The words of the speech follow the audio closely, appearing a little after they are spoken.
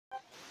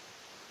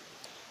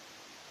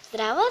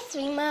Zdravo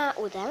svima,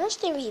 u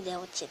današnjem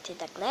videu ćete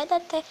da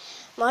gledate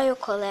moju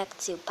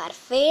kolekciju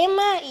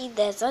parfema i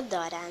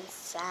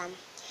dezodoransa.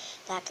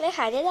 Dakle,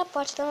 hajde da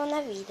počnemo na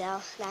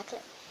video. Dakle,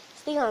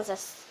 stigam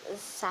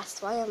sa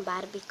svojom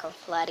barbikom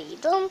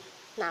Floridom.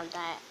 Znam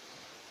da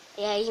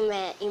je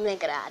ime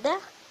grada.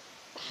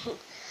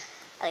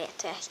 Ali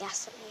eto, ja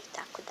sam i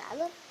tako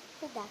dala.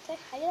 Dakle,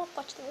 hajde da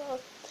počnemo.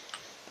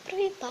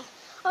 Prvi pa,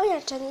 ovo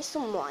inače nisu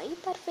moji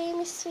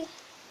parfemi svi.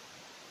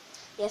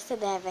 Jeste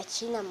da je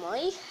većina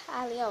mojih,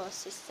 ali ovo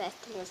su i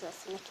sestrine, znači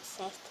su neke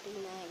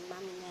sestrine i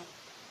mamine.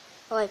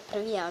 Ovo je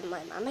prvi je od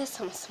moje mame,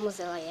 samo sam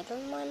uzela jedan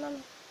od moje mame.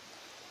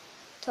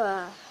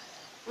 To,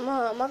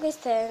 mogli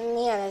ste,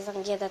 ne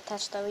znam gdje da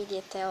tačno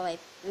vidite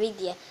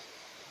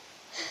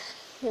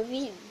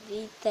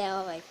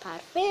ovaj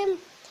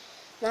parfem.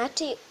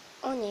 Znači,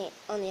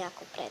 on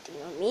jako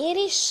predivno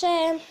miriše.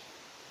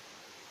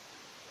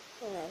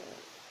 Ne znam,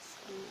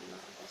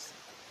 samo da se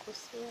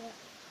fokusira,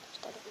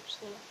 šta da mi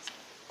snimati.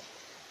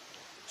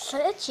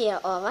 Sljedeći je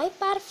ovaj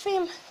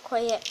parfem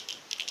koji je,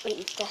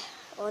 vidite,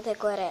 ovdje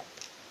gore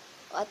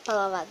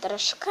otpala ova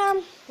drška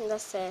da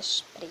se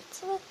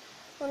špricuje.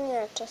 On je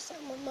inače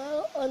samo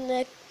malo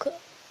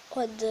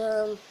od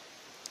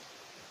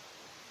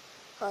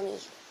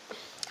onih,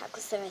 kako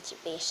se već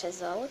piše,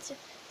 zovu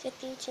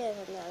cvjetiće,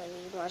 ali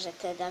vi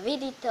možete da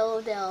vidite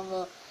ovdje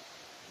ovo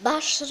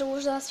baš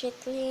ružno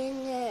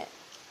osvjetljenje,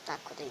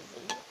 tako da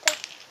izvinite.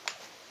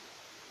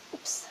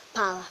 Ups,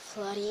 pala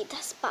Florida,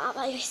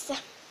 spava joj se.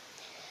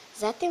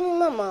 Zatim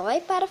imamo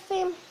ovaj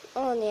parfem,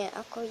 on je,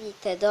 ako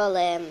vidite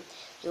dole,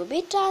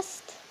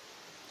 ljubičast.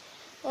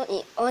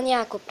 On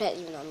jako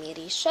predivno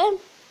miriše.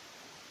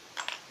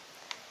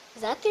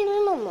 Zatim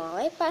imamo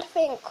ovaj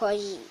parfem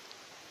koji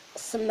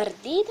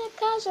smrdi, da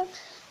kažem,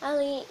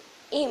 ali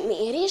i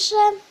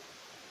miriše.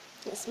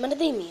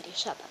 Smrdi i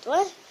miriše, pa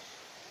dvoje.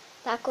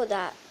 Tako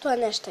da, to je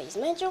nešto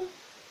između.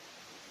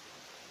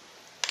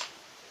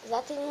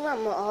 Zatim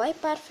imamo ovaj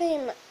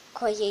parfem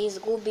koji je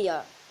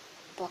izgubio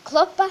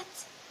poklopac.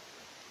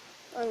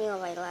 On je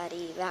ovaj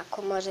larive,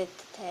 ako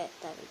možete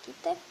da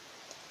vidite.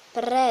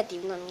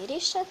 Predivno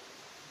miriše.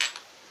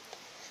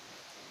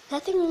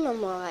 Zatim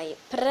imamo ovaj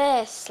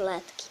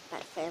preslatki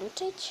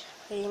parfemčić.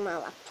 Ili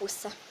mala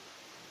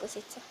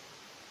pusica.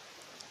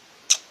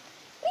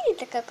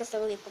 Vidite kako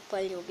sam lijepo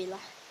poljubila.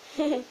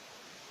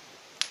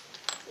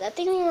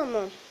 Zatim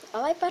imamo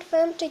ovaj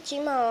parfemčić,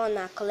 ima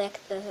ona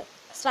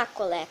sva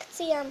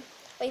kolekcija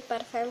ovih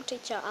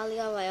parfemčića, ali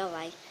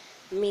ovaj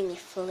mini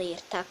flir,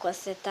 tako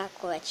se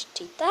tako već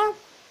čita.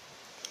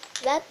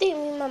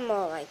 Zatim imamo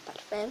ovaj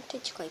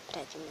parfemčić koji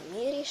predivno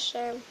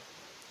miriše.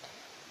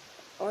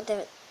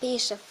 Ovdje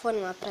piše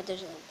formula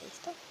produženog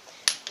isto.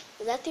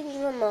 Zatim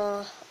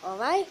imamo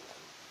ovaj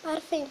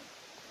parfem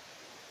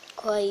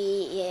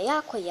koji je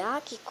jako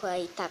jak i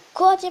koji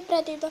također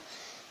predivno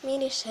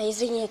miriše.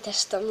 Izvinite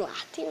što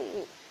mlatim.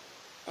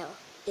 Evo,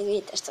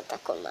 izvinite što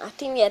tako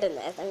mlatim jer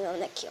ne znam, imam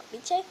neki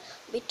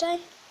običaj.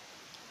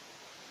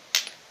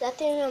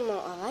 Zatim imamo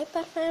ovaj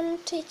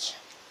parfemčić.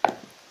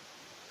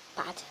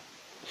 Pade.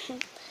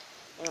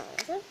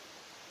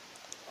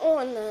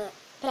 On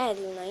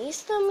predivno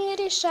isto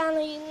miriše,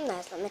 ali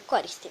ne znam, ne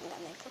koristim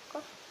ga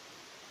nekako.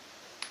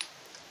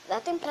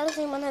 Zatim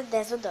prelazimo na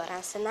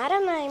dezodoranse.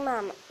 Naravno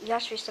imam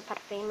još više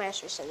parfema,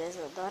 još više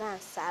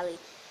dezodoransa, ali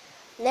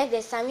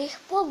negdje sam ih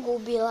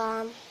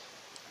pogubila.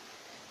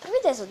 Prvi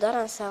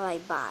dezodorans je ovaj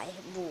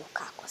Bu,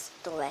 kako se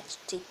to već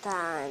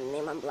čita,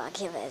 nemam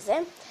blage veze.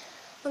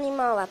 On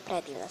ima ova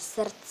predivna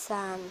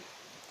srca,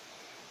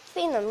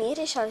 fino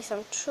miriše, ali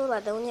sam čula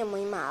da u njemu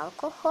ima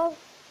alkohol.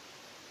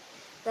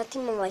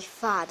 Zatim ovaj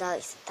Fa, da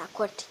li se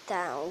tako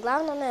čita,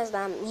 uglavnom ne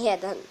znam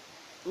nijedan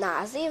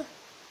naziv.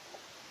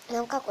 Ne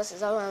znam kako se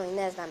zove, ali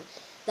ne znam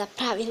da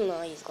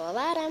pravilno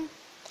izgovaram.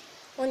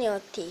 On je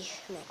od tih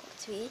nekog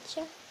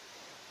cvijeća,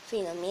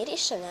 fino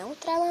miriše,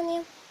 neutralan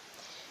je.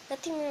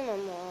 Zatim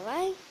imamo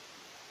ovaj,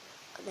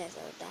 ne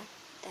znam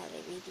da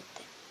li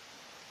vidite.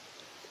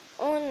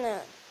 On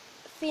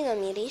fino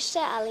miriše,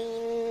 ali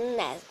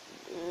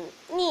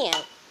nije.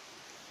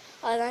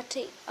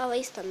 Znači, ovo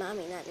isto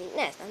mamina, ali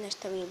ne znam,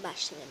 nešto mi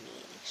baš ne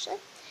miriše.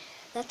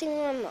 Zatim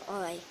imamo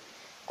ovaj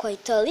koji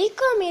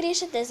toliko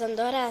miriše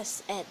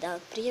dezodorans, da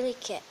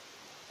otprilike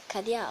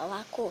kad ja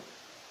ovako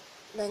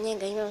na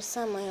njega imam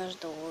samo još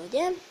do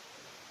ulje.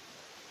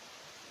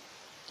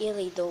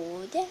 Ili do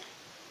ulje.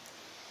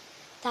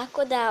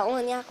 Tako da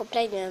on jako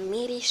predivno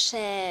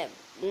miriše,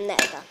 ne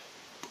znam.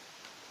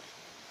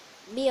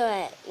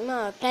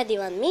 Imao je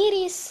predivan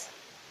miris.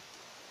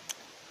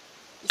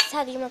 I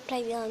sad ima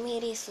predivan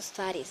miris, u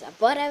stvari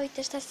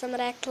zaboravite što sam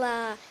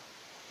rekla.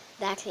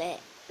 Dakle,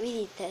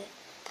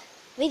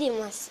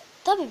 vidimo se,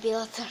 to bi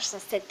bilo to što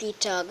se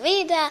tiče ovog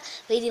videa.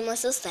 Vidimo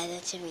se u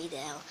sljedećem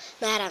videu.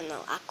 Naravno,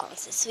 ako vam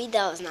se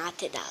svideo,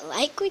 znate da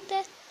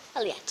lajkujte.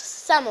 Ali eto,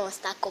 samo vas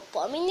tako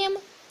pominjem.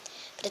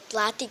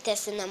 Pretplatite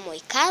se na moj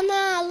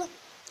kanal.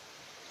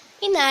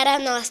 I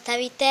naravno,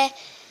 ostavite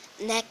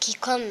neki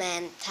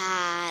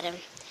komentar.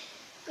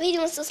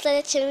 Vidimo se u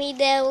sljedećem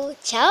videu.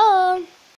 Ćao!